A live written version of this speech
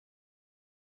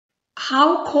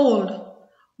How cold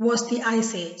was the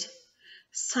ice age?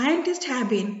 Scientists have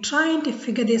been trying to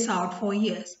figure this out for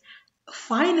years.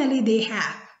 Finally, they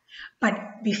have.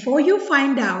 But before you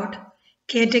find out,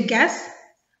 care to guess?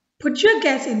 Put your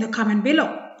guess in the comment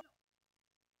below.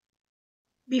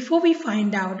 Before we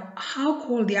find out how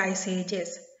cold the ice age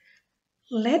is,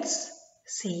 let's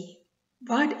see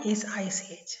what is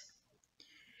ice age.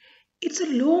 It's a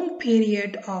long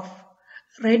period of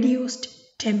reduced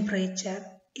temperature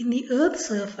in the Earth's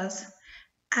surface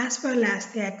as well as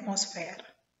the atmosphere.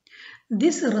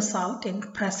 This results in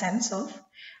presence of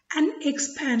an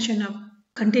expansion of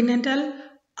continental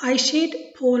ice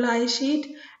sheet, polar ice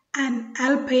sheet, and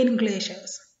alpine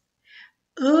glaciers.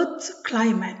 Earth's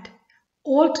climate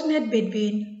alternates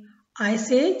between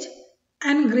ice age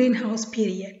and greenhouse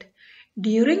period,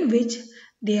 during which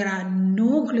there are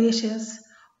no glaciers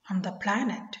on the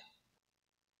planet.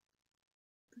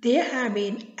 There have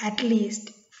been at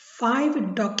least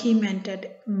 5 documented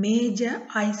major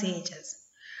ice ages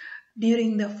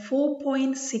during the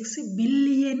 4.6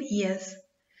 billion years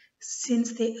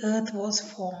since the Earth was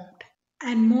formed.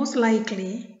 And most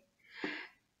likely,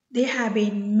 there have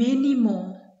been many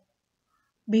more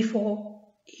before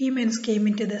humans came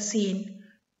into the scene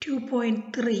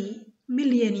 2.3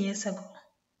 million years ago.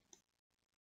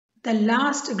 The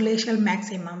last glacial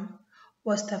maximum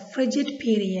was the frigid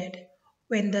period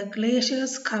when the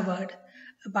glaciers covered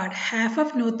about half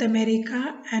of North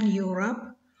America and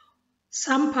Europe,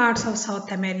 some parts of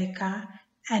South America,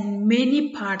 and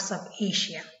many parts of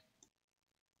Asia.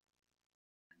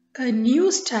 A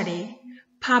new study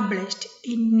published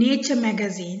in Nature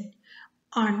magazine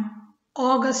on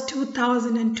August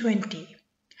 2020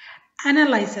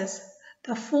 analyzes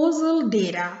the fossil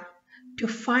data to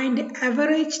find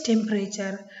average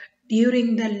temperature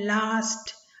during the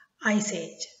last ice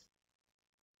age.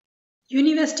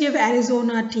 University of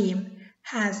Arizona team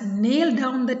has nailed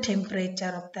down the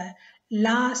temperature of the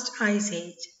last ice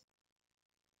age.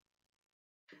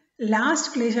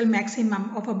 Last glacial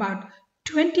maximum of about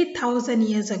 20,000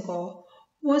 years ago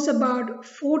was about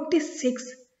 46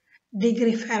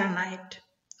 degrees Fahrenheit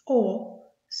or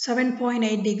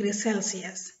 7.8 degrees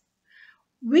Celsius,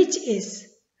 which is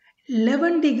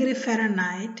 11 degrees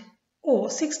Fahrenheit or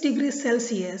 6 degrees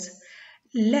Celsius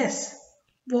less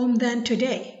warm than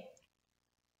today.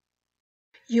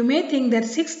 You may think that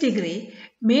 6 degrees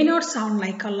may not sound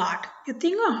like a lot. You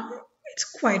think, oh, it's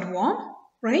quite warm,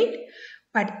 right?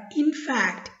 But in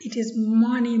fact, it is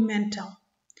monumental.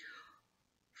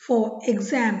 For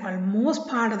example, most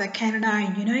part of the Canada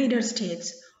and United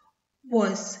States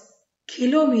was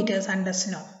kilometers under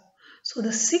snow. So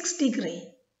the 6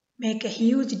 degree make a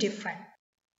huge difference.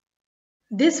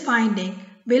 This finding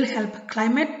will help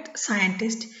climate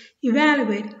scientists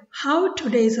evaluate how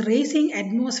today's rising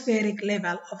atmospheric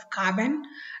level of carbon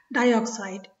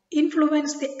dioxide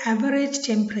influence the average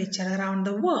temperature around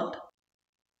the world.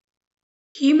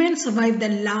 Humans survived the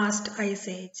last ice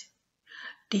age.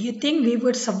 Do you think we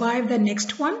would survive the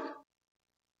next one?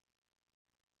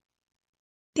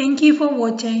 Thank you for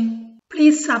watching.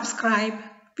 Please subscribe.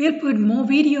 We'll put more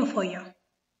video for you.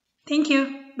 Thank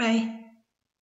you. Bye.